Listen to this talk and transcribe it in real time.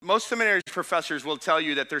most seminary professors will tell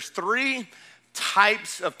you that there's three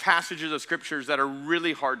types of passages of scriptures that are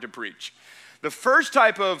really hard to preach. The first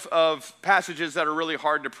type of passages that are really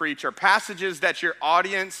hard to preach are passages that your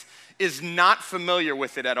audience is not familiar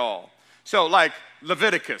with it at all. So like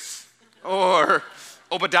Leviticus or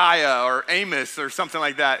Obadiah or Amos or something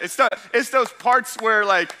like that. It's those parts where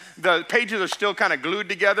like the pages are still kind of glued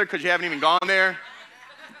together because you haven't even gone there.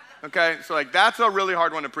 Okay, so like that's a really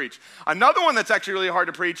hard one to preach. Another one that's actually really hard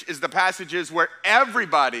to preach is the passages where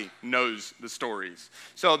everybody knows the stories.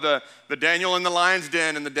 So the Daniel in the lion's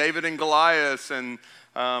den and the David and Goliath and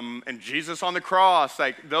Jesus on the cross,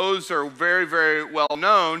 like those are very, very well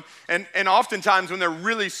known. And oftentimes when they're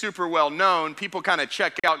really super well known, people kind of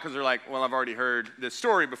check out because they're like, well, I've already heard this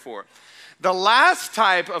story before. The last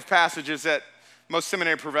type of passages that most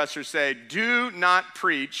seminary professors say do not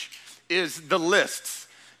preach is the lists.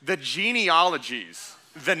 The genealogies,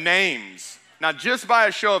 the names. Now, just by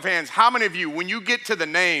a show of hands, how many of you, when you get to the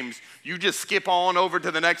names, you just skip on over to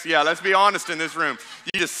the next? Yeah, let's be honest in this room.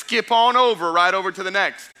 You just skip on over, right over to the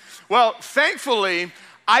next. Well, thankfully,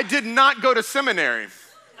 I did not go to seminary.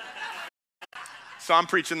 So I'm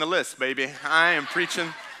preaching the list, baby. I'm preaching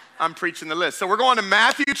the list. So we're going to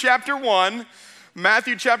Matthew chapter 1.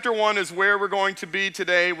 Matthew chapter 1 is where we're going to be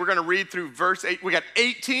today. We're going to read through verse 8. We got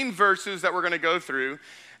 18 verses that we're going to go through.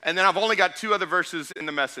 And then I've only got 2 other verses in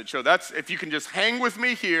the message. So that's, if you can just hang with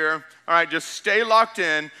me here, all right, just stay locked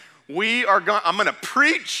in. I'm going to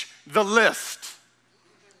preach the list.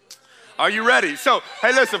 Are you ready? So,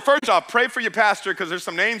 hey, listen, first off, pray for your pastor because there's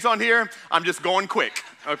some names on here. I'm just going quick,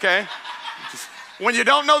 okay? When you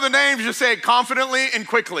don't know the names, just say it confidently and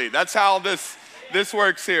quickly. That's how this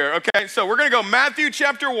works here, okay? So we're going to go Matthew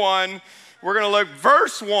chapter 1. We're going to look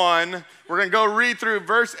verse 1. We're going to go read through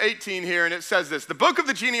verse 18 here, and it says this. The book of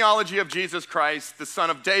the genealogy of Jesus Christ, the son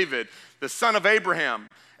of David, the son of Abraham.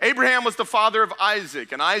 Abraham was the father of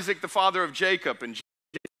Isaac, and Isaac the father of Jacob, and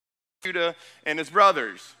Judah and his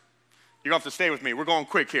brothers. You're going to have to stay with me. We're going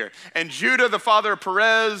quick here. And Judah, the father of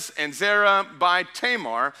Perez, and Zerah by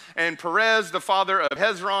Tamar, and Perez, the father of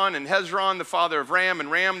Hezron, and Hezron, the father of Ram,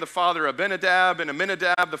 and Ram, the father of Abinadab, and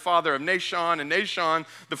Aminadab, the father of Nahshon, and Nahshon,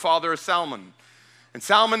 the father of Salmon. And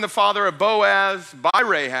Salmon, the father of Boaz by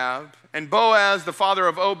Rahab, and Boaz, the father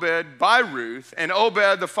of Obed by Ruth, and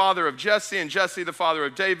Obed, the father of Jesse, and Jesse, the father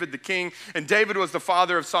of David, the king, and David was the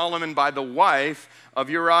father of Solomon by the wife of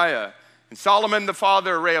Uriah. And Solomon, the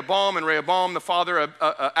father of Rehoboam, and Rehoboam, the father of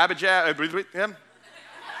Abijah, and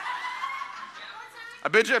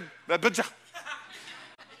Abijah,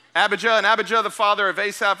 the father of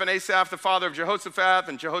Asaph, and Asaph, the father of Jehoshaphat,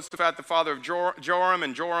 and Jehoshaphat, the father of Joram,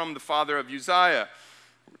 and Joram, the father of Uzziah.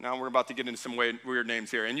 Now we're about to get into some weird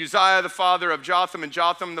names here. And Uzziah, the father of Jotham, and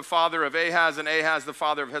Jotham, the father of Ahaz, and Ahaz, the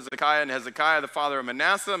father of Hezekiah, and Hezekiah, the father of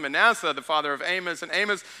Manasseh, Manasseh, the father of Amos, and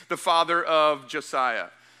Amos, the father of Josiah.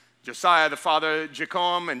 Josiah, the father of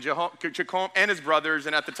Jechom, and Jechom and his brothers,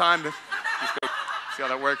 and at the time, see how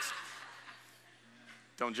that works?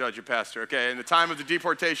 Don't judge your pastor, okay? In the time of the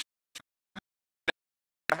deportation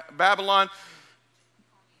of Babylon,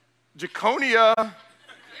 Jeconiah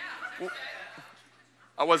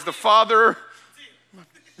was the father,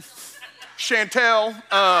 Chantel,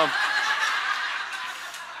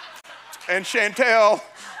 and Chantel,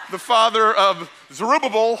 the father of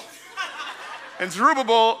Zerubbabel, and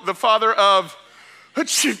Zerubbabel, the father of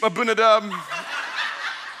Abinadab,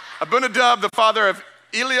 Abinadab, the father of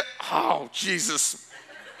Eliakim,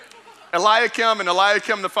 and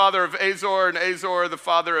Eliakim, the father of Azor, and Azor, the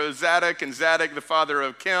father of Zadok, and Zadok, the father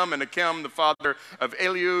of Kim, and Akim, the father of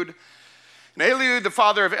Eliud, and Eliud, the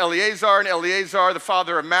father of Eleazar, and Eleazar, the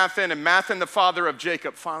father of Mathan, and Mathan, the father of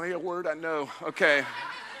Jacob. Finally, a word I know. Okay.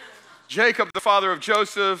 Jacob, the father of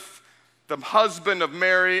Joseph, the husband of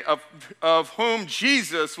Mary, of whom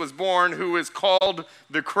Jesus was born, who is called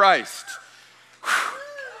the Christ.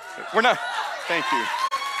 We're not, thank you.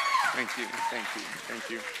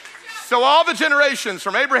 So all the generations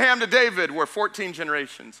from Abraham to David were 14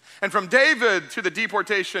 generations. And from David to the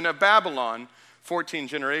deportation of Babylon, 14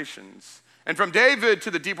 generations. And from David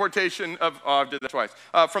to the deportation of,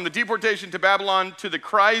 from the deportation to Babylon to the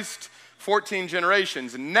Christ, 14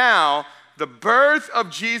 generations. And now, the birth of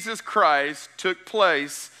Jesus Christ took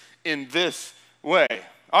place in this way.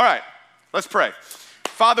 All right, let's pray.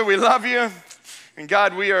 Father, we love you. And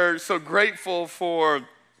God, we are so grateful for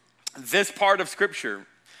this part of Scripture,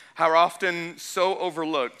 how often so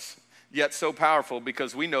overlooked, yet so powerful,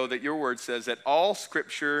 because we know that your word says that all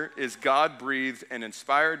Scripture is God-breathed and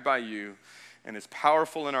inspired by you and is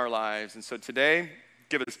powerful in our lives. And so today,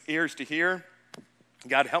 give us ears to hear.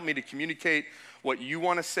 God, help me to communicate what you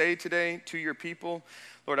want to say today to your people.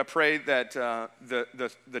 Lord, I pray that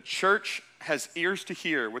the church has ears to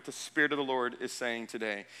hear what the Spirit of the Lord is saying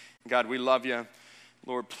today. God, we love you.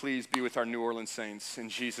 Lord, please be with our New Orleans saints. In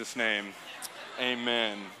Jesus' name,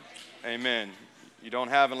 amen. Amen. You don't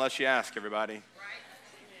have unless you ask, everybody.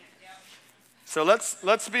 So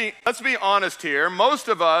let's be honest here. Most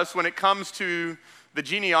of us, when it comes to the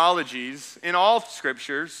genealogies in all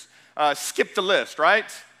scriptures, skip the list, right?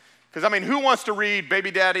 Because, I mean, who wants to read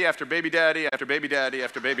baby daddy after baby daddy after baby daddy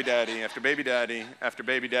after baby daddy after baby daddy after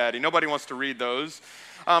baby daddy? Nobody wants to read those.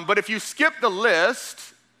 But if you skip the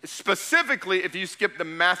list, specifically if you skip the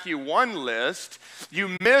Matthew 1 list,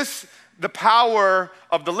 you miss the power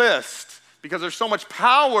of the list because there's so much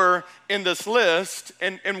power in this list.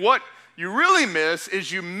 And what you really miss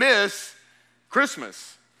is you miss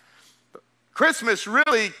Christmas. Christmas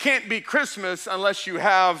really can't be Christmas unless you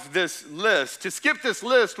have this list. To skip this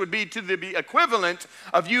list would be to the equivalent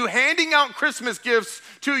of you handing out Christmas gifts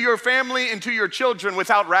to your family and to your children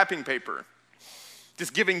without wrapping paper.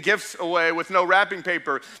 Just giving gifts away with no wrapping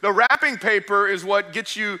paper. The wrapping paper is what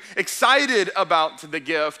gets you excited about the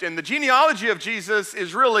gift. And the genealogy of Jesus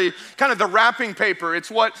is really kind of the wrapping paper. It's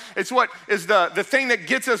what is the thing that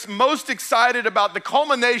gets us most excited about the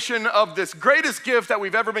culmination of this greatest gift that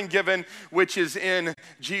we've ever been given, which is in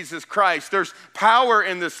Jesus Christ. There's power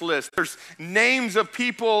in this list. There's names of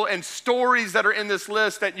people and stories that are in this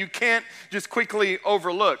list that you can't just quickly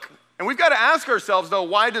overlook. And we've got to ask ourselves, though,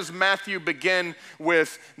 why does Matthew begin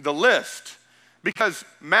with the list? Because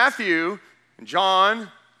Matthew, John,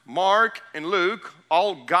 Mark, and Luke,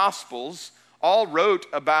 all Gospels, all wrote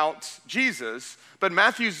about Jesus, but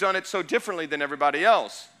Matthew's done it so differently than everybody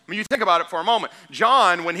else. I mean, you think about it for a moment.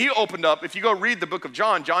 John, when he opened up, if you go read the book of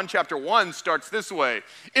John, John chapter 1 starts this way.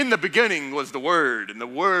 In the beginning was the Word, and the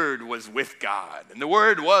Word was with God, and the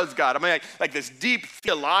Word was God. I mean, like this deep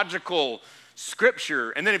theological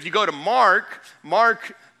scripture. And then if you go to Mark,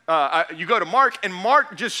 and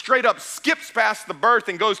Mark just straight up skips past the birth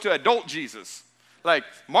and goes to adult Jesus. Like,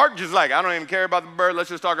 Mark just like, I don't even care about the birth, let's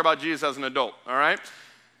just talk about Jesus as an adult, all right?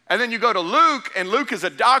 And then you go to Luke, and Luke is a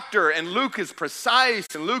doctor, and Luke is precise,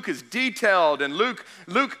 and Luke is detailed, and Luke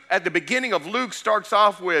at the beginning of Luke starts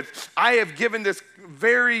off with, I have given this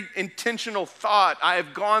very intentional thought. I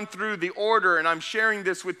have gone through the order, and I'm sharing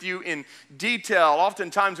this with you in detail.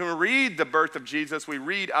 Oftentimes when we read the birth of Jesus, we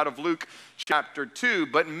read out of Luke chapter 2,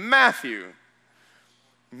 but Matthew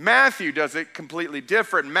does it completely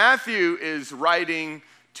different. Matthew is writing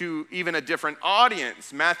to even a different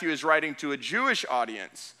audience. Matthew is writing to a Jewish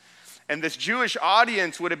audience. And this Jewish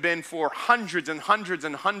audience would have been for hundreds and hundreds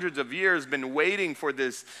and hundreds of years been waiting for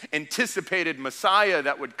this anticipated Messiah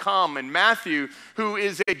that would come. And Matthew, who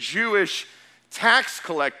is a Jewish tax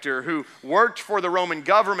collector, who worked for the Roman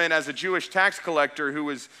government as a Jewish tax collector, who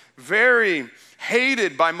was very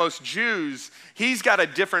hated by most Jews, he's got a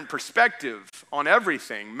different perspective on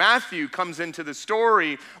everything. Matthew comes into the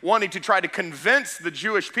story wanting to try to convince the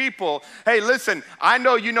Jewish people, hey, listen, I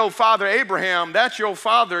know you know Father Abraham, that's your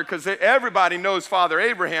father, because everybody knows Father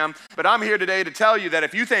Abraham, but I'm here today to tell you that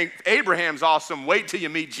if you think Abraham's awesome, wait till you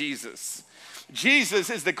meet Jesus. Jesus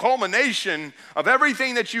is the culmination of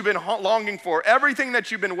everything that you've been longing for, everything that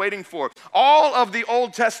you've been waiting for. All of the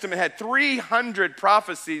Old Testament had 300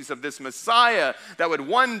 prophecies of this Messiah that would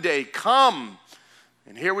one day come.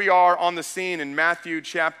 And here we are on the scene in Matthew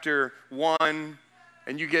chapter 1,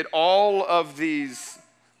 and you get all of these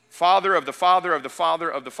father of the father of the father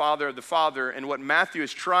of the father of the father. And what Matthew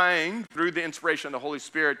is trying, through the inspiration of the Holy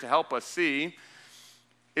Spirit, to help us see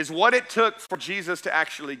is what it took for Jesus to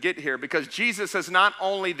actually get here. Because Jesus is not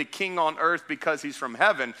only the king on earth because he's from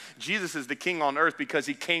heaven, Jesus is the king on earth because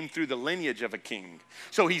he came through the lineage of a king.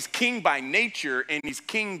 So he's king by nature and he's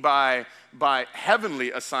king by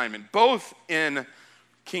heavenly assignment, both in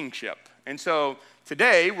kingship. And so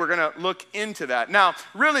today we're going to look into that. Now,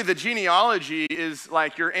 really the genealogy is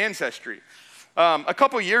like your ancestry. A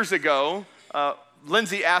couple years ago,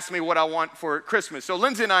 Lindsay asked me what I want for Christmas. So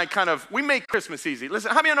Lindsay and I we make Christmas easy.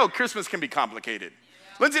 Listen, how many of you know Christmas can be complicated?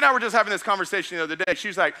 Yeah. Lindsay and I were just having this conversation the other day.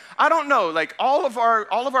 She's like, I don't know, like all of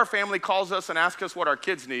our family calls us and asks us what our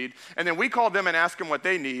kids need, and then we call them and ask them what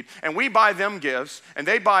they need, and we buy them gifts, and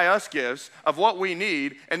they buy us gifts of what we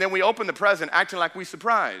need, and then we open the present acting like we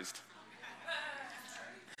surprised.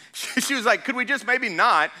 She was like, could we just maybe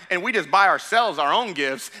not, and we just buy ourselves our own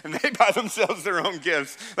gifts, and they buy themselves their own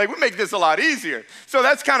gifts. Like, we make this a lot easier. So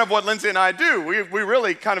that's kind of what Lindsay and I do. We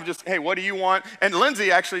really kind of just, hey, what do you want? And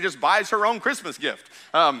Lindsay actually just buys her own Christmas gift.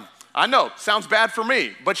 I know, sounds bad for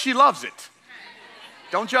me, but she loves it.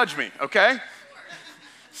 Don't judge me, okay?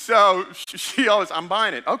 So she always, I'm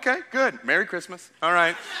buying it. Okay, good. Merry Christmas. All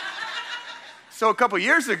right. So a couple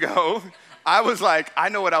years ago, I was like, I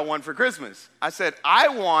know what I want for Christmas. I said, I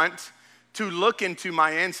want to look into my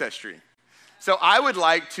ancestry. So I would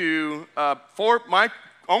like to, for my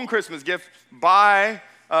own Christmas gift, buy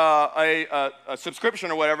a subscription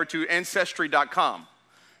or whatever to Ancestry.com,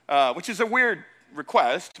 which is a weird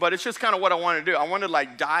request, but it's just kind of what I want to do. I want to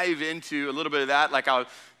like dive into a little bit of that. Like I was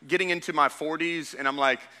getting into my 40s and I'm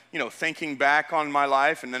like, thinking back on my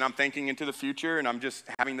life, and then I'm thinking into the future, and I'm just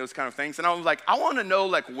having those kind of things. And I was like, I want to know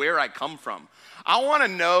like where I come from. I want to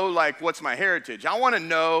know like what's my heritage. I want to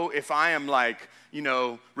know if I am like,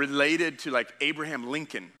 related to like Abraham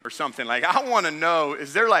Lincoln or something. Like I want to know,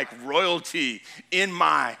 is there like royalty in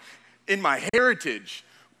my heritage?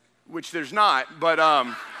 Which there's not, but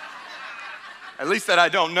at least that I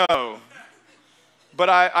don't know. But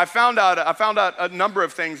I found out a number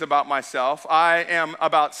of things about myself. I am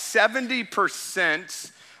about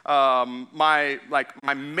 70%, my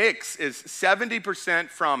mix is 70%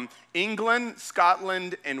 from England,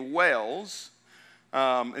 Scotland, and Wales.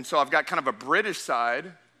 And so I've got kind of a British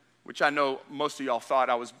side, which I know most of y'all thought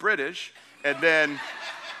I was British. And then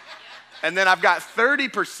I've got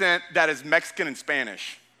 30% that is Mexican and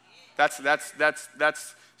Spanish. That's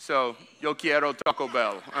so yo quiero Taco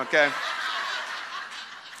Bell, okay?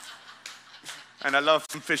 And I love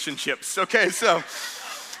some fish and chips. Okay, so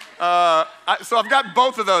I've got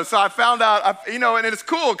both of those. So I found out, and it's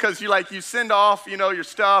cool because you send off, your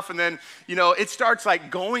stuff, and then, it starts like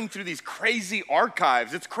going through these crazy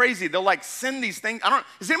archives. It's crazy. They'll like send these things.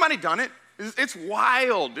 Has anybody done it? It's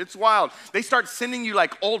wild. It's wild. They start sending you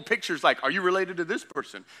like old pictures, like, are you related to this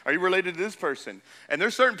person? Are you related to this person? And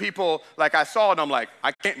there's certain people, like I saw, and I'm like,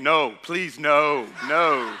 I can't, no, please, no.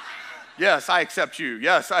 Yes, I accept you.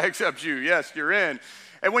 Yes, I accept you. Yes, you're in.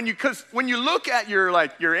 And when you look at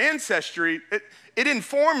your ancestry, it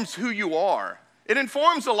informs who you are. It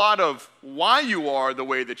informs a lot of why you are the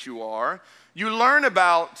way that you are. You learn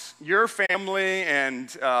about your family and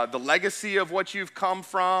the legacy of what you've come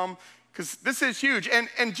from, because this is huge.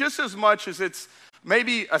 And just as much as it's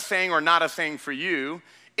maybe a saying or not a saying for you,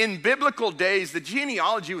 in biblical days, the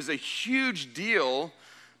genealogy was a huge deal,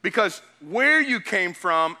 because where you came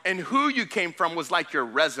from and who you came from was like your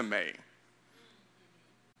resume.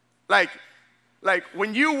 Like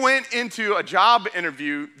when you went into a job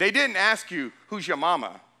interview, they didn't ask you, who's your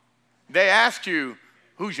mama? They asked you,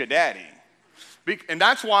 who's your daddy? And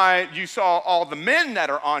that's why you saw all the men that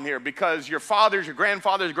are on here, because your fathers, your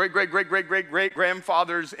grandfathers,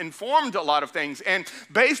 great-great-great-great-great-grandfathers informed a lot of things. And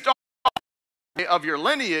based on of your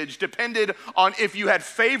lineage depended on if you had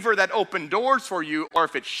favor that opened doors for you or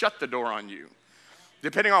if it shut the door on you.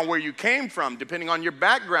 Depending on where you came from, depending on your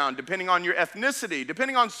background, depending on your ethnicity,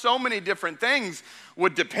 depending on so many different things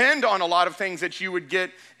would depend on a lot of things that you would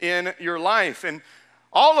get in your life. And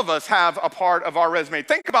all of us have a part of our resume.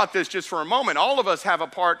 Think about this just for a moment. All of us have a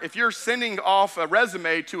part. If you're sending off a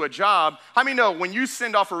resume to a job, how many know when you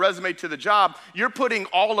send off a resume to the job, you're putting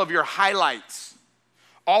all of your highlights,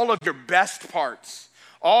 all of your best parts,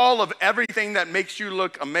 all of everything that makes you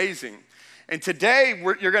look amazing. And today,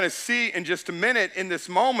 you're going to see in just a minute in this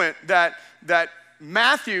moment that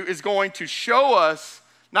Matthew is going to show us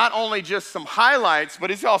not only just some highlights,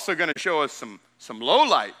 but he's also going to show us some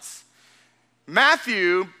lowlights.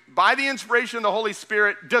 Matthew, by the inspiration of the Holy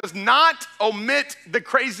Spirit, does not omit the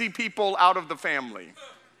crazy people out of the family.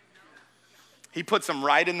 He puts them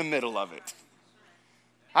right in the middle of it.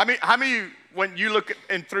 How many, when you look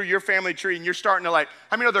through your family tree and you're starting to how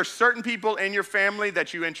many know there's certain people in your family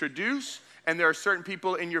that you introduce, and there are certain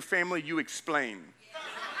people in your family you explain?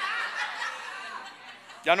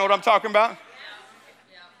 Y'all know what I'm talking about?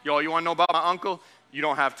 Y'all, you want to know about my uncle? You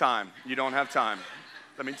don't have time. You don't have time.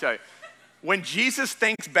 Let me tell you. When Jesus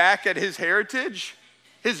thinks back at his heritage,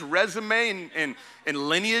 his resume and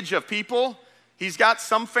lineage of people, he's got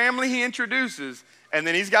some family he introduces, and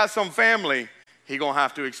then he's got some family he's going to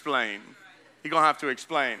have to explain. He's going to have to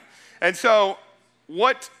explain. And so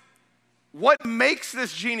what makes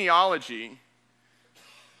this genealogy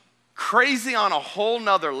crazy on a whole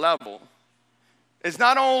nother level is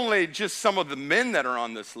not only just some of the men that are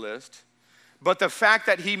on this list, but the fact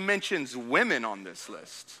that he mentions women on this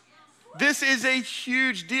list. This is a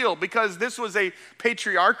huge deal because this was a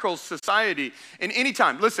patriarchal society. And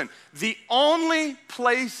anytime, listen, the only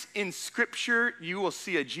place in Scripture you will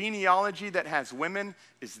see a genealogy that has women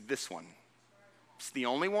is this one. It's the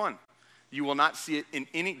only one. You will not see it in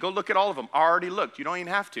any, go look at all of them. I already looked. You don't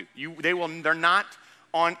even have to. They're not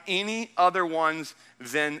on any other ones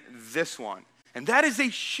than this one. And that is a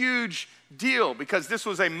huge deal because this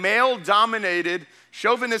was a male-dominated,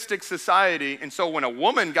 chauvinistic society. And so when a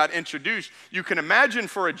woman got introduced, you can imagine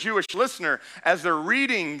for a Jewish listener, as they're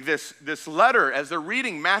reading this letter, as they're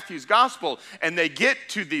reading Matthew's gospel, and they get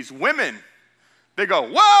to these women, they go,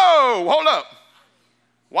 whoa, hold up.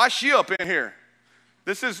 Why is she up in here?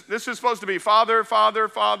 This is supposed to be father, father,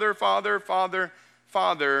 father, father, father,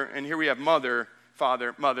 father, and here we have mother,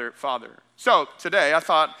 father, mother, father. So today I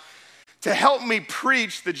thought, to help me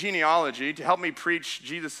preach the genealogy, to help me preach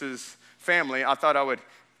Jesus' family, I thought I would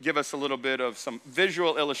give us a little bit of some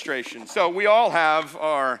visual illustration. So we all have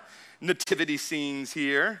our nativity scenes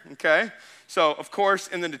here, okay? So of course,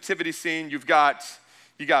 in the nativity scene, you got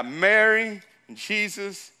Mary and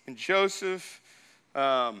Jesus and Joseph.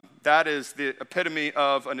 That is the epitome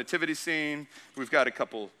of a nativity scene. We've got a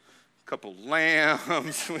couple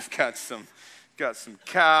lambs. We've got some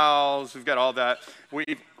cows. We've got all that.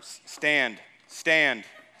 Stand,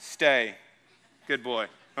 stay. Good boy.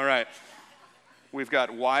 All right. We've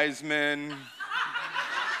got wise men,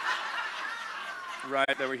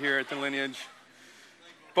 right, that were here at the lineage.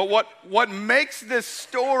 But what makes this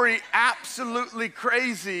story absolutely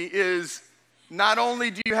crazy is not only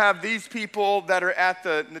do you have these people that are at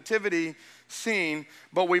the nativity scene,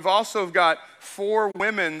 but we've also got 4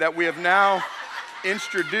 women that we have now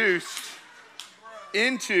introduced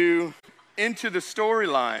into the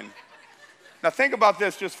storyline. Now think about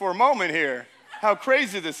this just for a moment here, how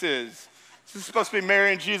crazy this is. This is supposed to be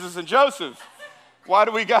Mary and Jesus and Joseph. Why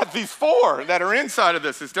do we got these 4 that are inside of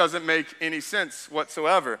this? This doesn't make any sense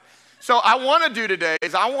whatsoever. So I want to do today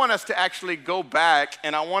is I want us to actually go back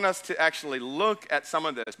and I want us to actually look at some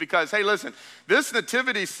of this because, hey, listen, this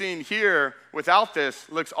nativity scene here without this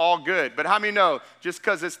looks all good. But how many know just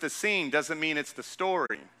because it's the scene doesn't mean it's the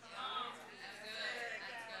story?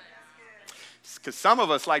 Because some of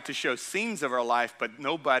us like to show scenes of our life, but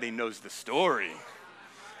nobody knows the story.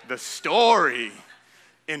 The story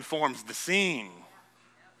informs the scene,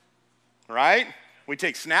 right? We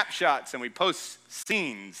take snapshots and we post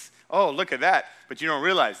scenes. Oh, look at that. But you don't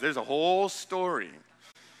realize there's a whole story.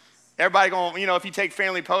 Everybody going, if you take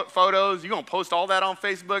family photos, you're going to post all that on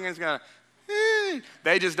Facebook and it's going to,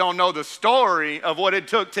 they just don't know the story of what it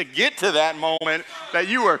took to get to that moment that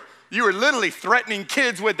you were literally threatening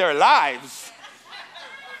kids with their lives.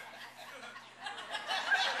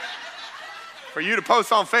 For you to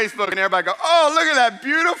post on Facebook and everybody go, oh, look at that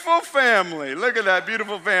beautiful family. Look at that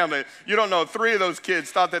beautiful family. You don't know 3 of those kids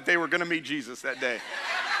thought that they were going to meet Jesus that day.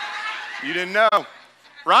 You didn't know,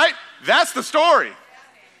 right? That's the story.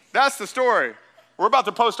 That's the story. We're about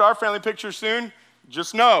to post our family picture soon.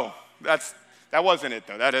 Just know that wasn't it,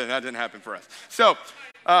 though. That didn't happen for us. So,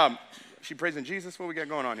 she praising Jesus? What we got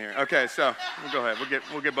going on here? Okay, so we'll go ahead.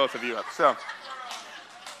 We'll get both of you up. So, all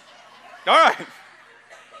right.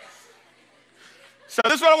 So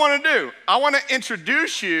this is what I want to do. I want to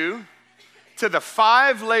introduce you to the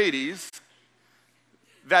 5 ladies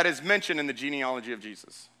that is mentioned in the genealogy of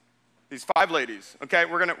Jesus. These 5 ladies, okay?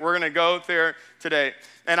 We're gonna go there today.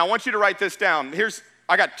 And I want you to write this down.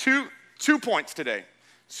 I got two points today.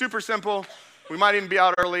 Super simple. We might even be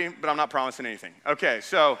out early, but I'm not promising anything. Okay,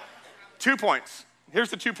 so 2 points. Here's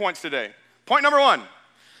the 2 points today. Point number 1,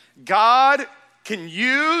 God can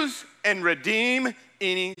use and redeem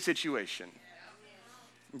any situation.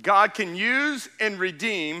 God can use and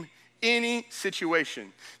redeem any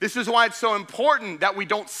situation. This is why it's so important that we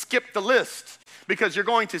don't skip the list, because you're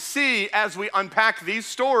going to see as we unpack these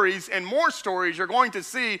stories and more stories, you're going to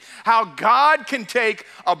see how God can take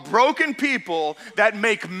a broken people that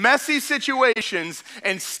make messy situations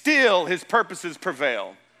and still his purposes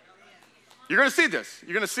prevail. You're going to see this.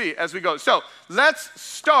 You're going to see as we go. So let's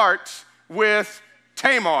start with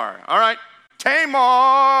Tamar. All right,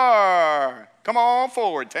 Tamar. Come on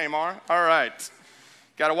forward, Tamar. All right.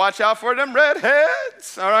 Got to watch out for them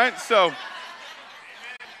redheads. All right, so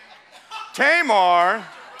Tamar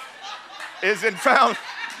is found.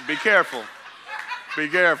 Be careful. Be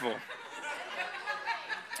careful.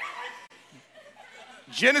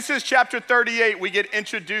 Genesis chapter 38, we get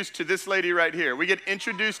introduced to this lady right here. We get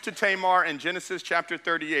introduced to Tamar in Genesis chapter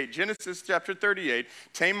 38. Genesis chapter 38,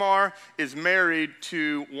 Tamar is married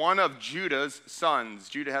to one of Judah's sons.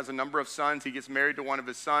 Judah has a number of sons. He gets married to one of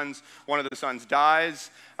his sons. One of the sons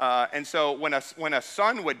dies. And so when a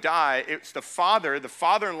son would die, it's the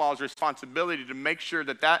father-in-law's responsibility to make sure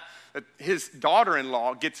that his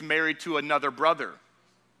daughter-in-law gets married to another brother.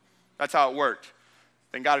 That's how it worked.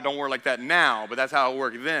 Thank God it don't work like that now, but that's how it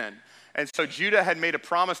worked then. And so Judah had made a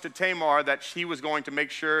promise to Tamar that he was going to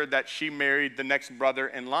make sure that she married the next brother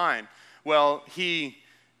in line. Well, he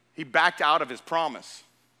backed out of his promise.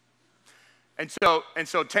 And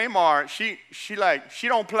so Tamar, she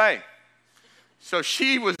don't play. So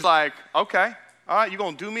she was like, okay, all right, you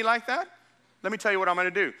gonna do me like that? Let me tell you what I'm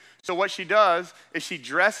gonna do. So what she does is she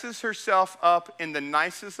dresses herself up in the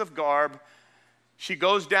nicest of garb. She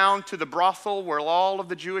goes down to the brothel where all of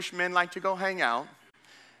the Jewish men like to go hang out.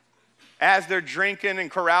 As they're drinking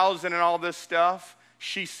and carousing and all this stuff,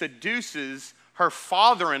 she seduces her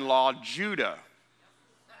father-in-law, Judah.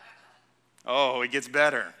 Oh, it gets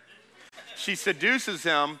better. She seduces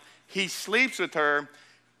him. He sleeps with her.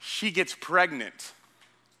 She gets pregnant.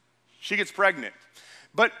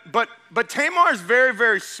 But Tamar is very,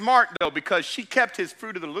 very smart, though, because she kept his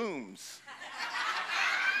fruit of the looms.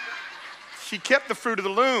 She kept the fruit of the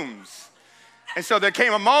looms. And so there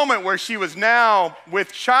came a moment where she was now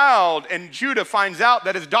with child, and Judah finds out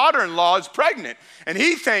that his daughter-in-law is pregnant. And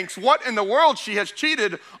he thinks, what in the world? She has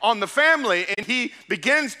cheated on the family. And he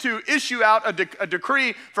begins to issue out a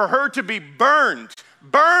decree for her to be burned.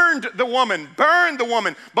 Burned the woman.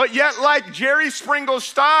 But yet, like Jerry Springer's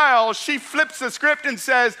style, she flips the script and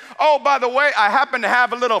says, oh, by the way, I happen to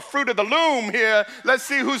have a little fruit of the loom here. Let's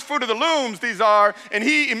see whose fruit of the looms these are. And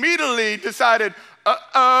he immediately decided,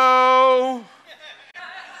 uh-oh.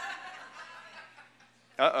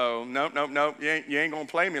 No, you ain't gonna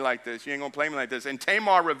play me like this. And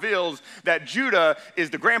Tamar reveals that Judah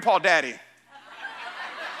is the grandpa daddy.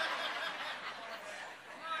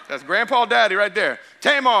 That's grandpa daddy right there.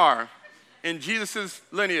 Tamar in Jesus'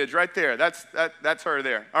 lineage right there. That's her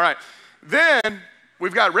there. All right. Then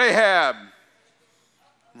we've got Rahab.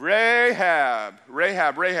 Rahab.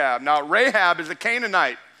 Now, Rahab is a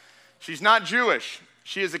Canaanite. She's not Jewish.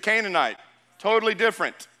 She is a Canaanite. Totally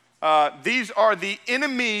different. These are the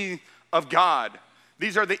enemy of God.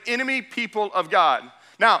 These are the enemy people of God.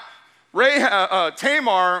 Now,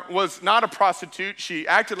 Tamar was not a prostitute. She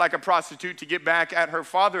acted like a prostitute to get back at her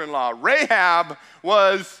father-in-law. Rahab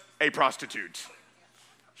was a prostitute.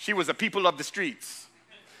 She was a people of the streets.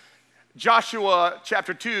 Joshua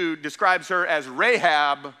chapter 2 describes her as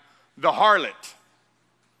Rahab the harlot.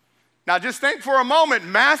 Now just think for a moment,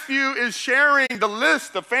 Matthew is sharing the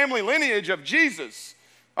list, the family lineage of Jesus.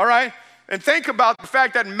 All right? And think about the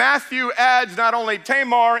fact that Matthew adds not only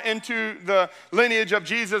Tamar into the lineage of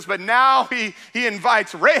Jesus, but now he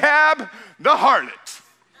invites Rahab the harlot.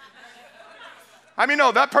 I mean,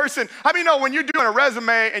 no, that person, I mean, no, when you're doing a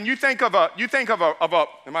resume and you think of a,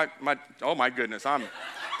 oh my goodness,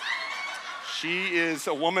 she is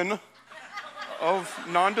a woman of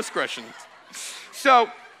non-discretion. So,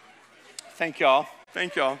 thank y'all.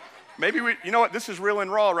 Maybe you know what, this is real and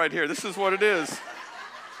raw right here. This is what it is.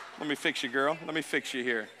 Let me fix you, girl. Let me fix you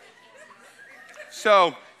here.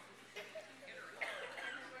 So,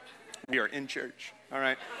 we are in church, all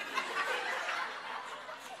right?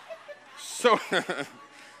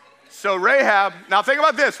 So Rahab, now think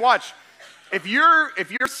about this, watch. If you're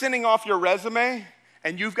sending off your resume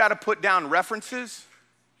and you've got to put down references,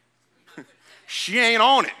 she ain't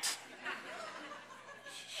on it.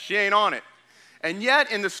 And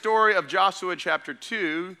yet in the story of Joshua chapter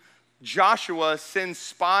 2, Joshua sends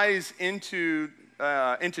spies into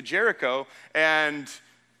Jericho, and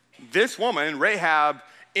this woman, Rahab,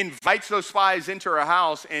 invites those spies into her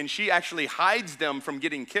house, and she actually hides them from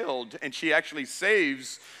getting killed, and she actually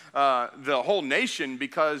saves the whole nation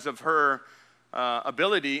because of her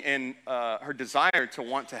ability and her desire to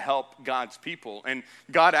want to help God's people. And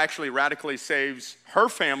God actually radically saves her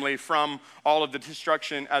family from all of the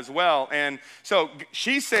destruction as well. And so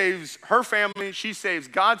she saves her family, she saves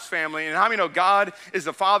God's family. And how many know God is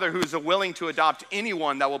a father who is willing to adopt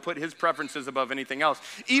anyone that will put his preferences above anything else,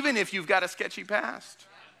 even if you've got a sketchy past.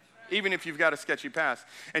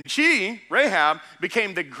 And she, Rahab,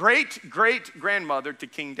 became the great-great-grandmother to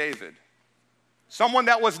King David. Someone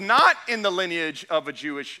that was not in the lineage of a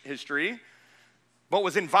Jewish history, but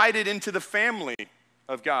was invited into the family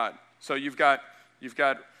of God. So you've got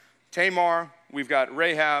Tamar, we've got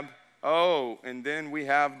Rahab. Oh, and then we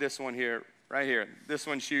have this one here, right here. This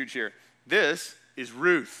one's huge here. This is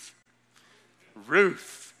Ruth.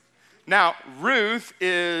 Now, Ruth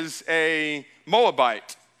is a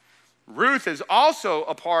Moabite. Ruth is also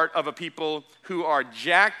a part of a people who are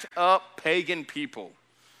jacked up pagan people.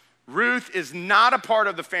 Ruth is not a part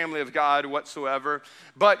of the family of God whatsoever,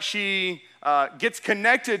 but she gets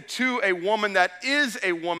connected to a woman that is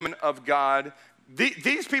a woman of God.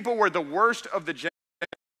 These people were the worst of the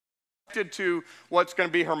connected to what's going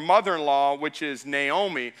to be her mother-in-law, which is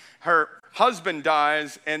Naomi. Her husband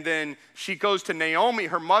dies, and then she goes to Naomi,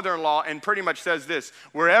 her mother-in-law, and pretty much says this: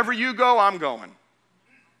 wherever you go, I'm going.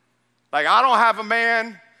 Like, I don't have a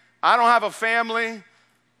man, I don't have a family.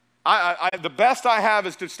 The best I have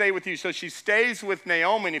is to stay with you. So she stays with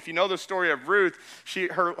Naomi. And if you know the story of Ruth,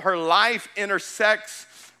 her life intersects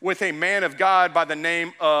with a man of God by the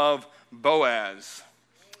name of Boaz.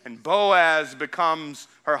 And Boaz becomes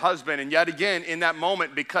her husband. And yet again, in that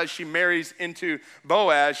moment, because she marries into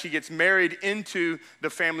Boaz, she gets married into the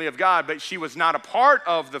family of God. But she was not a part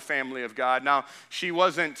of the family of God. Now, she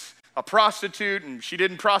wasn't a prostitute, and she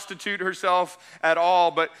didn't prostitute herself at all.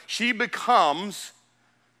 But she becomes,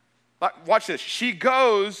 watch this, she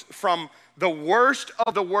goes from the worst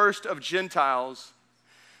of Gentiles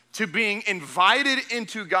to being invited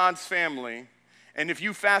into God's family. And if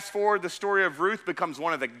you fast forward, the story of Ruth becomes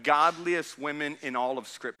one of the godliest women in all of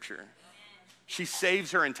Scripture. She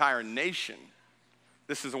saves her entire nation.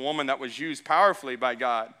 This is a woman that was used powerfully by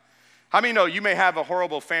God. How many know you may have a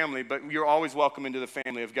horrible family, but you're always welcome into the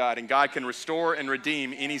family of God, and God can restore and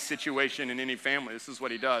redeem any situation in any family. This is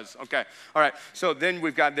what he does. Okay, all right, so then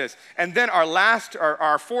we've got this. And then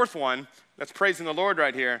our fourth one, that's praising the Lord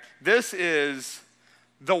right here. This is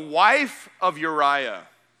the wife of Uriah.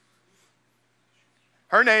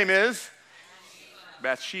 Her name is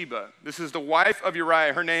Bathsheba. This is the wife of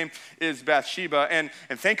Uriah. Her name is Bathsheba. And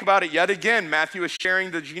think about it yet again. Matthew is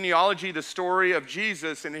sharing the genealogy, the story of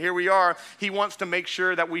Jesus. And here we are. He wants to make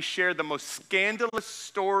sure that we share the most scandalous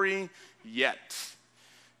story yet.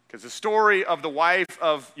 Because the story of the wife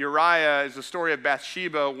of Uriah is the story of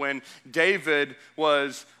Bathsheba when David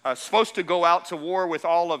was supposed to go out to war with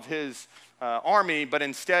all of his army, but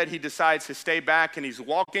instead he decides to stay back, and he's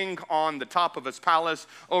walking on the top of his palace,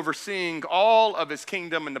 overseeing all of his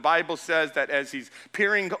kingdom. And the Bible says that as he's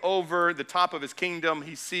peering over the top of his kingdom,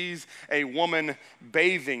 he sees a woman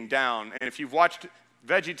bathing down. And if you've watched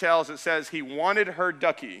VeggieTales, it says he wanted her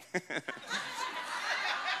ducky.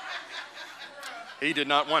 He did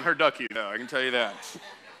not want her ducky, though, I can tell you that.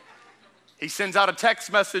 He sends out a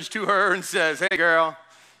text message to her and says, "Hey, girl,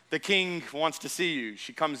 the king wants to see you."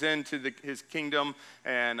 She comes into his kingdom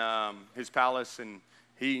and his palace, and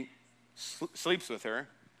he sleeps with her.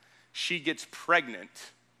 She gets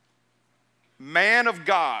pregnant. Man of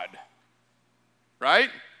God,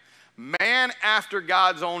 right? Man after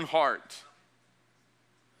God's own heart.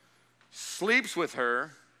 Sleeps with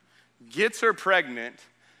her, gets her pregnant,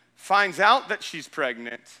 finds out that she's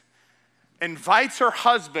pregnant, invites her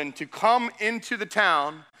husband to come into the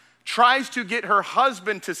town, tries to get her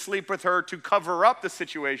husband to sleep with her to cover up the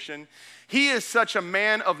situation. He is such a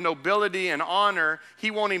man of nobility and honor,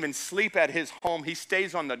 he won't even sleep at his home. He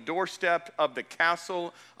stays on the doorstep of the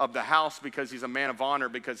castle of the house because he's a man of honor,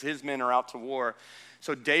 because his men are out to war.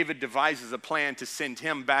 So David devises a plan to send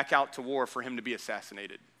him back out to war for him to be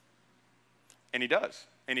assassinated. And he does,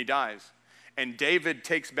 and he dies. And David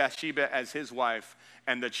takes Bathsheba as his wife,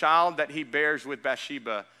 and the child that he bears with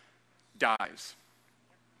Bathsheba dies.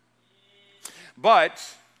 But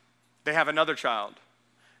they have another child,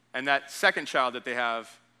 and that second child that they have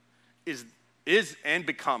is and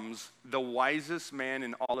becomes the wisest man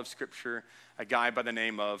in all of Scripture, a guy by the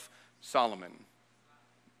name of Solomon.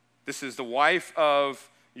 This is the wife of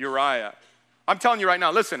Uriah. I'm telling you right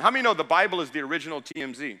now, listen, how many know the Bible is the original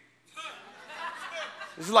TMZ?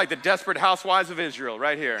 This is like the Desperate Housewives of Israel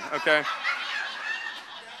right here, okay?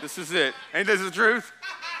 This is it. Ain't this the truth?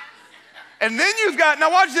 And then you've got,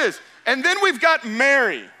 now watch this. And then we've got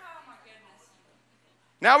Mary.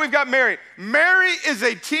 Now we've got Mary. Mary is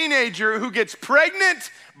a teenager who gets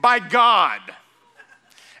pregnant by God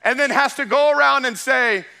and then has to go around and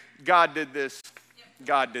say, God did this,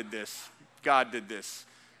 God did this, God did this.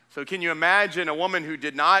 So can you imagine a woman who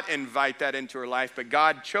did not invite that into her life, but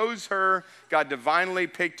God chose her, God divinely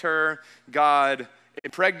picked her, God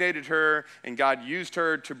impregnated her, and God used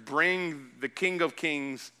her to bring the King of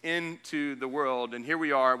Kings into the world. And here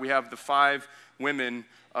we are, we have the 5 women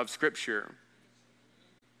of Scripture.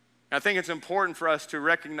 I think it's important for us to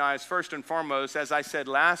recognize, first and foremost, as I said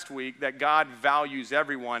last week, that God values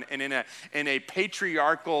everyone. And in a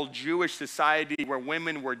patriarchal Jewish society where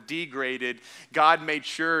women were degraded, God made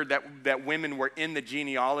sure that women were in the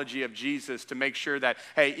genealogy of Jesus to make sure that,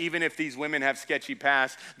 hey, even if these women have sketchy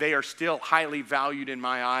past, they are still highly valued in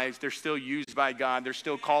my eyes. They're still used by God. They're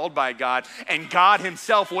still called by God. And God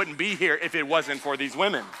himself wouldn't be here if it wasn't for these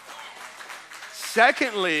women.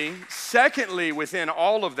 Secondly, within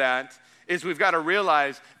all of that is we've got to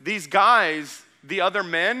realize these guys, the other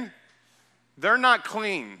men, they're not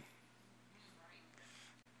clean.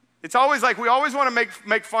 It's always like we always want to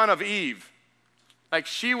make fun of Eve. Like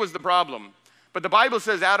she was the problem. But the Bible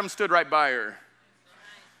says Adam stood right by her.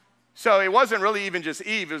 So it wasn't really even just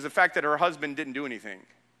Eve. It was the fact that her husband didn't do anything.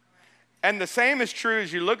 And the same is true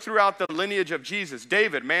as you look throughout the lineage of Jesus.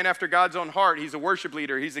 David, man after God's own heart, he's a worship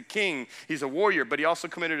leader, he's a king, he's a warrior, but he also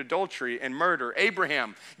committed adultery and murder.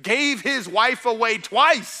 Abraham gave his wife away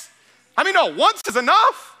twice. I mean, no, once is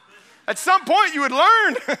enough. At some point you would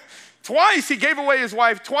learn. Twice, he gave away his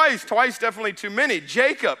wife twice. Twice definitely too many.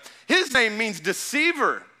 Jacob, his name means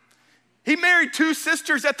deceiver. He married two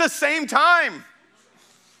sisters at the same time.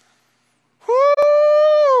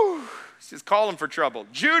 Whoo! He's calling for trouble.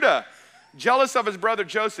 Judah, jealous of his brother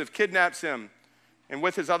Joseph, kidnaps him, and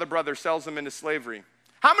with his other brother sells him into slavery.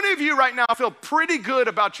 How many of you right now feel pretty good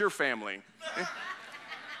about your family?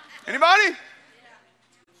 Anybody?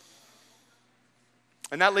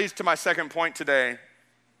 And that leads to my second point today,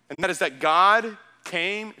 and that is that God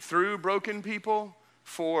came through broken people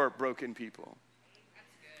for broken people.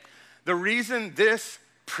 The reason this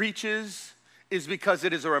preaches is because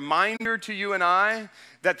it is a reminder to you and I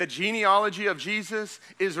that the genealogy of Jesus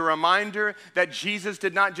is a reminder that Jesus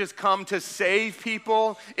did not just come to save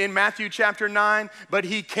people in Matthew chapter 9, but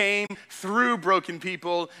he came through broken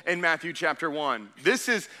people in Matthew chapter 1. This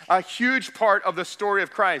is a huge part of the story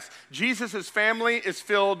of Christ. Jesus' family is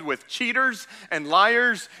filled with cheaters and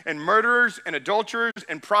liars and murderers and adulterers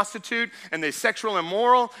and prostitutes and the sexual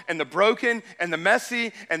immoral and the broken and the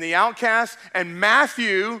messy and the outcast. And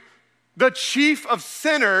Matthew, the chief of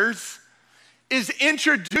sinners, is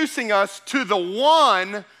introducing us to the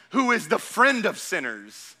one who is the friend of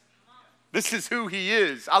sinners. This is who he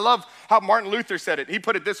is. I love how Martin Luther said it. He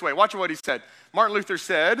put it this way. Watch what he said. Martin Luther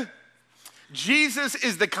said, Jesus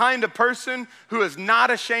is the kind of person who is not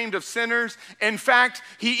ashamed of sinners. In fact,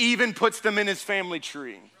 he even puts them in his family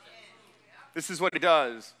tree. This is what he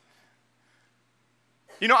does.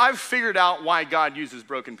 You know, I've figured out why God uses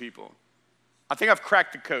broken people. I think I've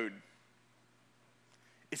cracked the code.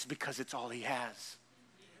 It's because it's all he has.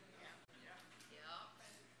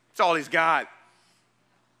 It's all he's got.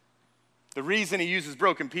 The reason he uses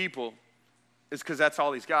broken people is because that's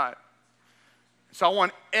all he's got. So I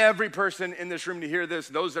want every person in this room to hear this,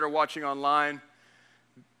 those that are watching online.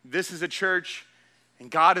 This is a church, and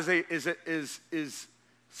God is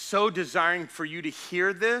so desiring for you to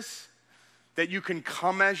hear this, that you can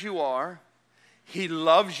come as you are. He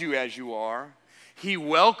loves you as you are. He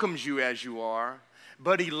welcomes you as you are.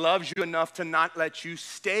 But he loves you enough to not let you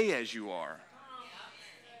stay as you are.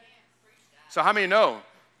 So how many know?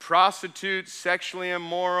 Prostitute, sexually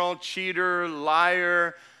immoral, cheater,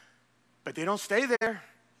 liar, but they don't stay there.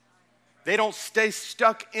 They don't stay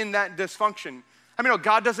stuck in that dysfunction. I mean,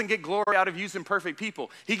 God doesn't get glory out of using perfect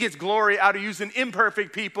people. He gets glory out of using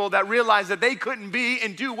imperfect people that realize that they couldn't be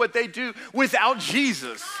and do what they do without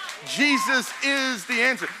Jesus. Jesus is the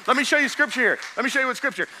answer. Let me show you scripture here. Let me show you what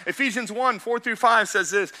scripture. Ephesians 1, 4-5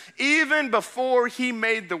 says this. Even before he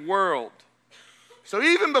made the world. So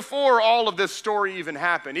even before all of this story even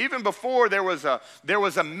happened, even before there was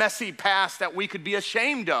a messy past that we could be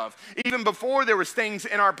ashamed of, even before there was things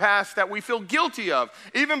in our past that we feel guilty of,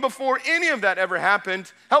 even before any of that ever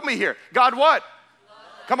happened, help me here. God what?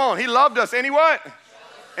 Come on, he loved us and he what?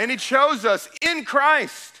 And he chose us in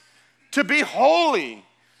Christ to be holy,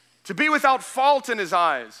 to be without fault in his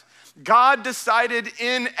eyes. God decided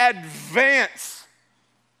in advance,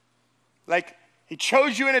 like he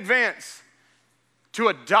chose you in advance, to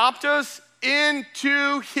adopt us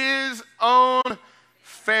into his own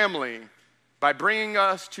family by bringing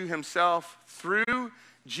us to himself through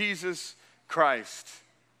Jesus Christ.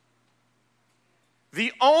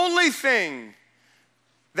 The only thing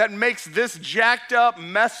that makes this jacked up,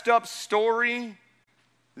 messed up story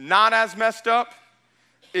not as messed up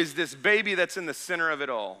is this baby that's in the center of it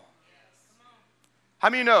all. How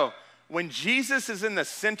many know? When Jesus is in the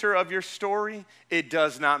center of your story, it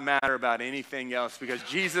does not matter about anything else because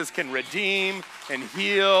Jesus can redeem and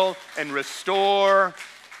heal and restore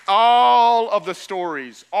all of the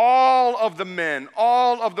stories, all of the men,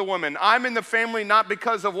 all of the women. I'm in the family not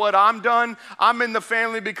because of what I'm done. I'm in the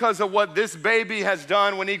family because of what this baby has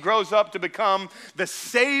done when he grows up to become the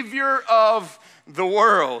Savior of the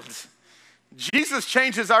world. Jesus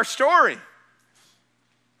changes our story.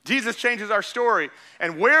 Jesus changes our story.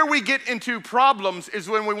 And where we get into problems is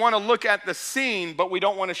when we want to look at the scene, but we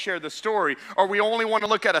don't want to share the story. Or we only want to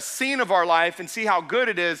look at a scene of our life and see how good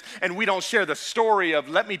it is, and we don't share the story of,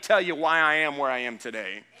 let me tell you why I am where I am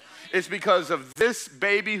today. It's because of this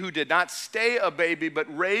baby who did not stay a baby, but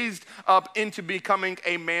raised up into becoming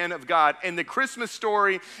a man of God. And the Christmas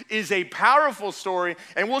story is a powerful story,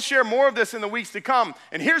 and we'll share more of this in the weeks to come.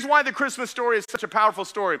 And here's why the Christmas story is such a powerful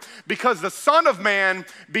story. Because the Son of Man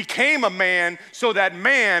became a man so that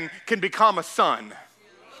man can become a son.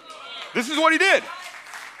 This is what he did.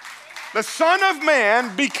 The Son of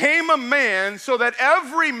Man became a man so that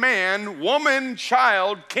every man, woman,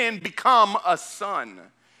 child can become a son.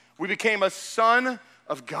 We became a son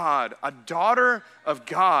of God, a daughter of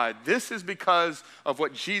God. This is because of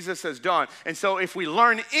what Jesus has done. And so if we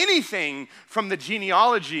learn anything from the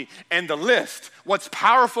genealogy and the list, what's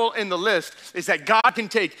powerful in the list is that God can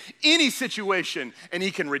take any situation and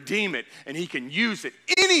he can redeem it and he can use it.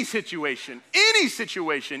 Any situation,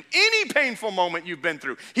 any painful moment you've been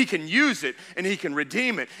through, he can use it and he can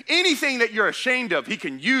redeem it. Anything that you're ashamed of, he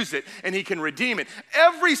can use it and he can redeem it.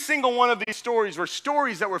 Every single one of these stories were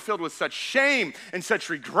stories that were filled with such shame and such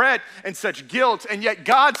regret and such guilt. And yet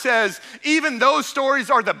God says, even those stories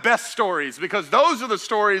are the best stories because those are the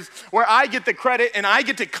stories where I get the credit and I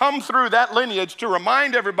get to come through that lineage to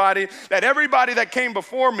remind everybody that came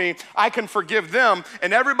before me, I can forgive them.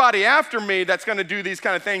 And everybody after me that's going to do these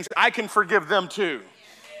kind of things, I can forgive them too.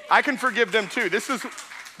 I can forgive them too. This is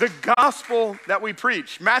the gospel that we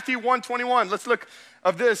preach. Matthew 1:21, let's look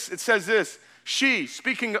of this. It says this, she,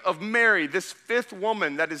 speaking of Mary, this fifth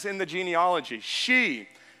woman that is in the genealogy, she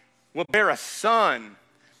will bear a son,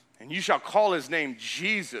 and you shall call his name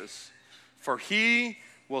Jesus, for he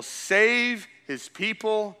will save his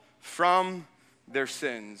people from their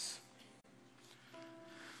sins.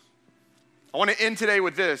 I want to end today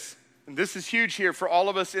with this, and this is huge here for all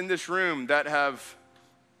of us in this room that have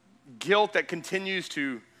guilt that continues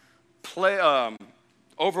to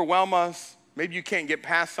overwhelm us. Maybe you can't get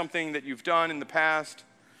past something that you've done in the past,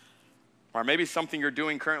 or maybe something you're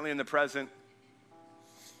doing currently in the present.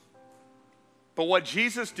 But what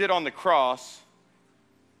Jesus did on the cross,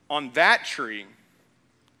 on that tree,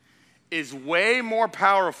 is way more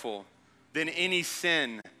powerful than any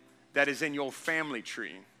sin that is in your family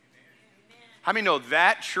tree. How many know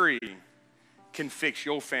that tree can fix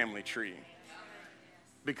your family tree?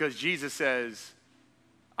 Because Jesus says,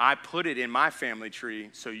 I put it in my family tree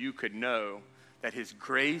so you could know that his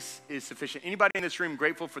grace is sufficient. Anybody in this room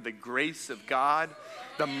grateful for the grace of God,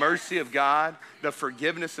 the mercy of God, the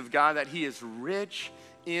forgiveness of God, that he is rich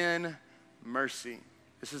in mercy?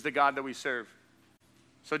 This is the God that we serve.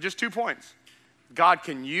 So just 2 points. God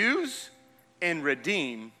can use and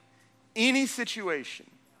redeem any situation.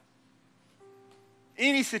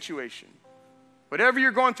 Any situation. Whatever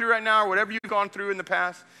you're going through right now or whatever you've gone through in the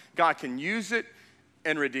past, God can use it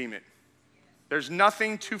and redeem it. There's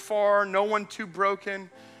nothing too far, no one too broken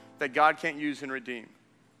that God can't use and redeem.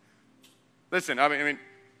 Listen, I mean,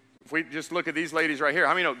 if we just look at these ladies right here,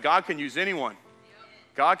 how many know God can use anyone?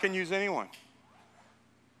 God can use anyone.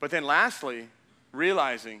 But then lastly,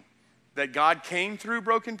 realizing that God came through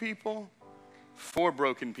broken people for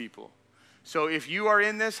broken people. So if you are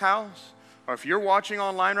in this house or if you're watching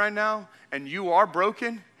online right now and you are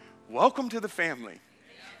broken, welcome to the family.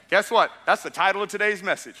 Guess what? That's the title of today's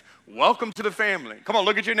message. Welcome to the family. Come on,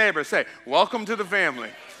 look at your neighbor. Say, welcome to the family.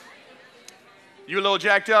 You a little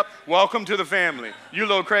jacked up? Welcome to the family. You a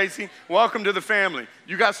little crazy? Welcome to the family.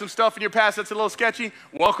 You got some stuff in your past that's a little sketchy?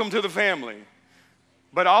 Welcome to the family.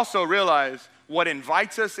 But also realize what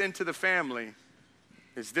invites us into the family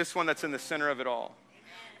is this one that's in the center of it all.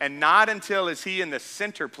 And not until is he in the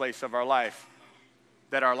center place of our life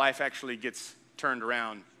that our life actually gets turned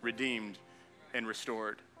around, redeemed, and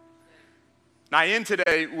restored. Now, I end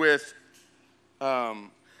today with,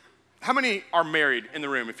 how many are married in the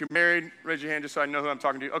room? If you're married, raise your hand just so I know who I'm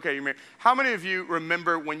talking to. Okay, you're married. How many of you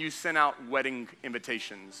remember when you sent out wedding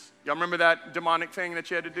invitations? Y'all remember that demonic thing that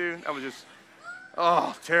you had to do? That was just,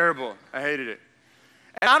 oh, terrible. I hated it.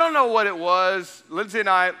 And I don't know what it was. Lindsay and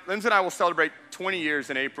I will celebrate 20 years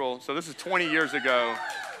in April. So this is 20 years ago.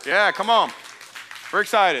 Yeah, come on. We're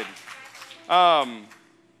excited.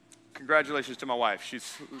 Congratulations to my wife.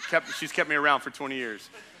 She's kept me around for 20 years.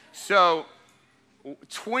 So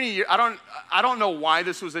 20 years, I don't know why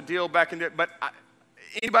this was a deal back in the, but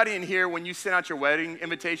anybody in here, when you sent out your wedding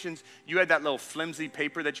invitations, you had that little flimsy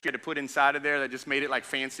paper that you had to put inside of there that just made it like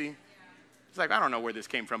fancy? It's like, I don't know where this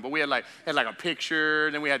came from, but we had like a picture,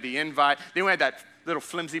 then we had the invite, then we had that little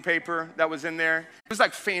flimsy paper that was in there. It was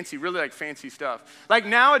like fancy, really like fancy stuff. Like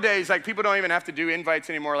nowadays, like people don't even have to do invites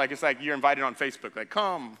anymore. Like it's like you're invited on Facebook, like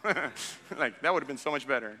come. Like that would have been so much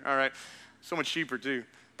better, all right? So much cheaper too.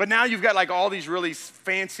 But now you've got like all these really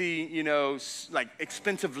fancy, you know, like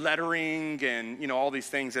expensive lettering and, you know, all these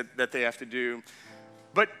things that they have to do.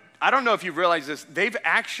 But I don't know if you realize this, they've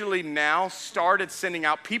actually now started sending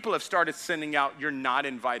out, people have started sending out you're not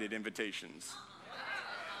invited invitations.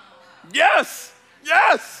 Yes,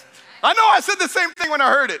 yes. I know I said the same thing when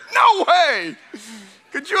I heard it. No way.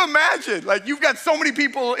 Could you imagine? Like you've got so many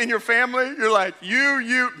people in your family, you're like,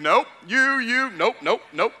 you, nope, you,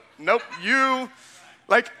 nope, you.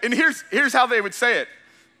 Like, and here's how they would say it.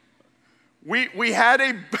 We had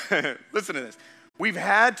a, listen to this. We've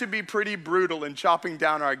had to be pretty brutal in chopping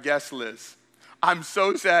down our guest list. I'm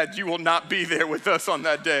so sad you will not be there with us on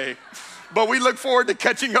that day. But we look forward to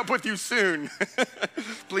catching up with you soon.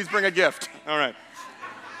 Please bring a gift. All right.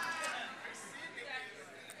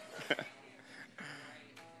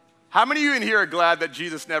 How many of you in here are glad that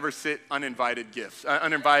Jesus never sent uninvited gifts,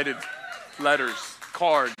 uninvited letters,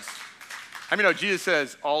 cards? I mean, no, Jesus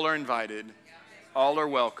says all are invited, all are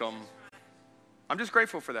welcome. I'm just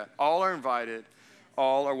grateful for that. All are invited,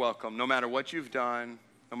 all are welcome. No matter what you've done,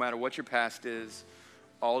 no matter what your past is,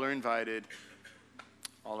 all are invited,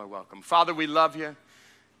 all are welcome. Father, we love you.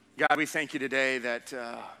 God, we thank you today that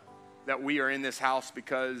we are in this house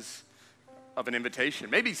because of an invitation.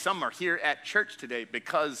 Maybe some are here at church today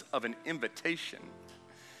because of an invitation.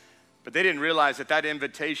 But they didn't realize that that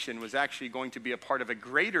invitation was actually going to be a part of a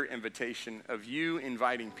greater invitation of you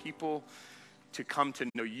inviting people to come to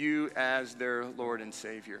know you as their Lord and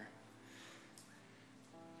Savior.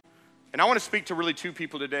 And I want to speak to really two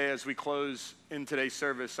people today as we close in today's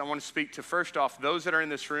service. I want to speak to, first off, those that are in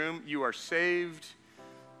this room. You are saved.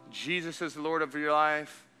 Jesus is the Lord of your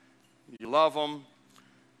life. You love him.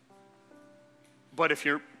 But if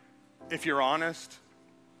you're honest,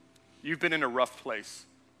 you've been in a rough place.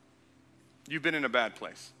 You've been in a bad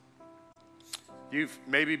place. You've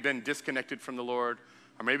maybe been disconnected from the Lord,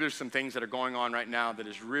 or maybe there's some things that are going on right now that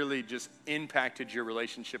has really just impacted your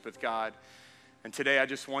relationship with God. And today I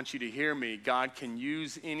just want you to hear me. God can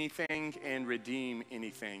use anything and redeem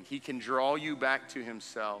anything. He can draw you back to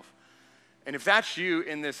himself. And if that's you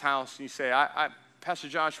in this house, and you say, Pastor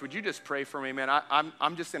Josh, would you just pray for me, man?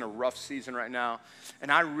 I'm just in a rough season right now,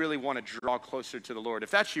 and I really want to draw closer to the Lord. If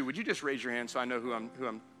that's you, would you just raise your hand so I know who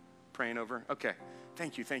I'm praying over? Okay.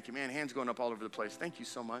 Thank you. Man, hands going up all over the place. Thank you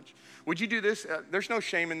so much. Would you do this? There's no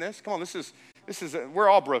shame in this. Come on, this is we're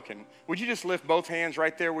all broken. Would you just lift both hands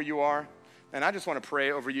right there where you are? And I just want to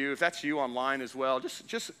pray over you. If that's you online as well,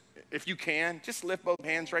 just if you can, just lift both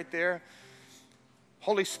hands right there.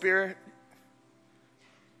 Holy Spirit,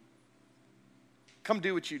 come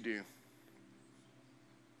do what you do.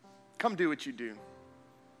 Come do what you do.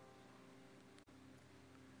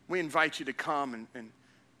 We invite you to come and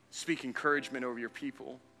speak encouragement over your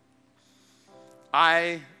people.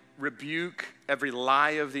 I rebuke every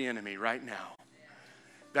lie of the enemy right now,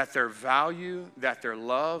 that their value, that their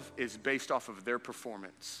love is based off of their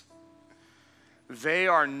performance. They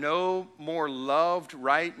are no more loved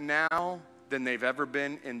right now than they've ever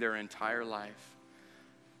been in their entire life.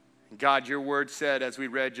 God, your word said, as we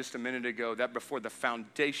read just a minute ago, that before the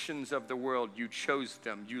foundations of the world, you chose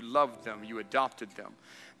them, you loved them, you adopted them.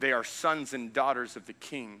 They are sons and daughters of the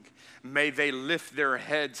King. May they lift their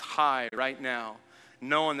heads high right now,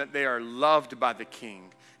 knowing that they are loved by the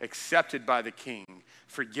King, accepted by the King,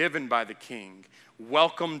 forgiven by the King,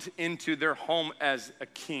 welcomed into their home as a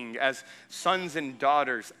king, as sons and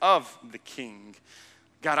daughters of the King.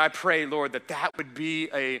 God, I pray, Lord, that would be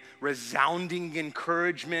a resounding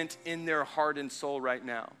encouragement in their heart and soul right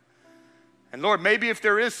now. And Lord, maybe if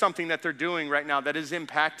there is something that they're doing right now that is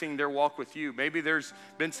impacting their walk with you, maybe there's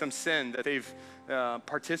been some sin that they've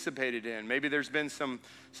participated in. Maybe there's been some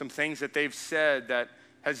things that they've said that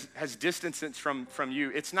has distanced it from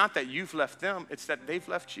you. It's not that you've left them, it's that they've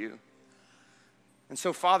left you. And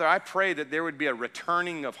so, Father, I pray that there would be a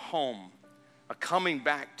returning of home, a coming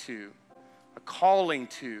back to, a calling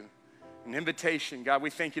to, an invitation. God, we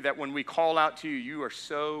thank you that when we call out to you, you are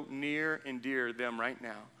so near and dear to them right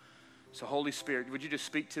now. So Holy Spirit, would you just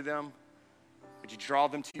speak to them? Would you draw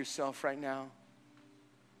them to yourself right now?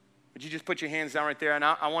 Would you just put your hands down right there? And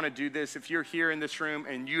I want to do this. If you're here in this room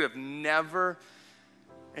and you have never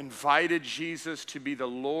invited Jesus to be the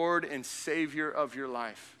Lord and Savior of your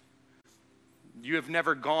life, you have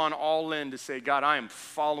never gone all in to say, God, I am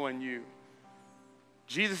following you.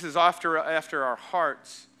 Jesus is after our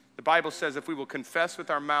hearts. The Bible says if we will confess with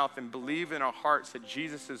our mouth and believe in our hearts that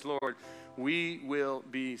Jesus is Lord, we will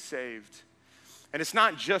be saved. And it's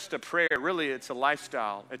not just a prayer. Really, it's a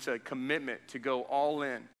lifestyle. It's a commitment to go all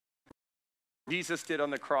in. Jesus did on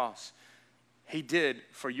the cross. He did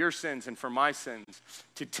for your sins and for my sins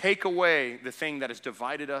to take away the thing that has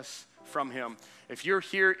divided us from him. If you're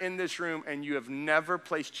here in this room and you have never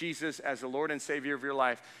placed Jesus as the Lord and Savior of your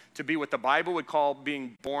life, to be what the Bible would call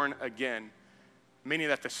being born again, meaning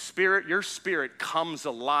that your spirit comes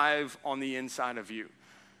alive on the inside of you.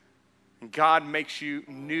 And God makes you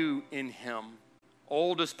new in him.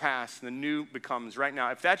 Old is past, and the new becomes right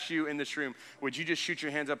now. If that's you in this room, would you just shoot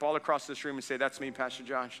your hands up all across this room and say, that's me, Pastor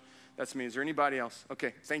Josh. That's me. Is there anybody else?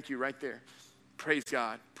 Okay, thank you right there. Praise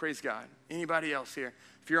God. Praise God. Anybody else here?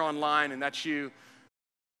 If you're online and that's you,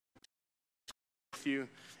 with you.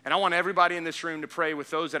 And I want everybody in this room to pray with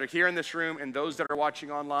those that are here in this room and those that are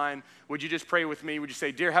watching online. Would you just pray with me? Would you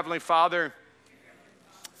say, Dear Heavenly Father,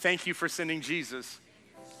 thank you for sending Jesus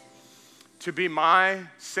to be my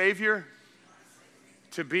Savior,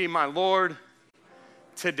 to be my Lord.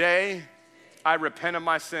 Today, I repent of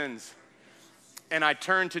my sins and I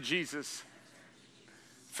turn to Jesus.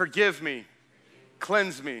 Forgive me,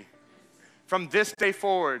 cleanse me. From this day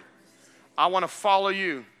forward, I want to follow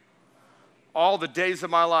you all the days of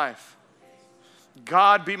my life.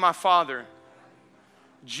 God be my Father.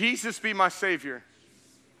 Jesus be my Savior.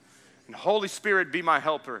 And Holy Spirit be my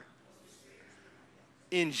helper.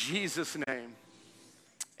 In Jesus' name,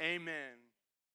 amen.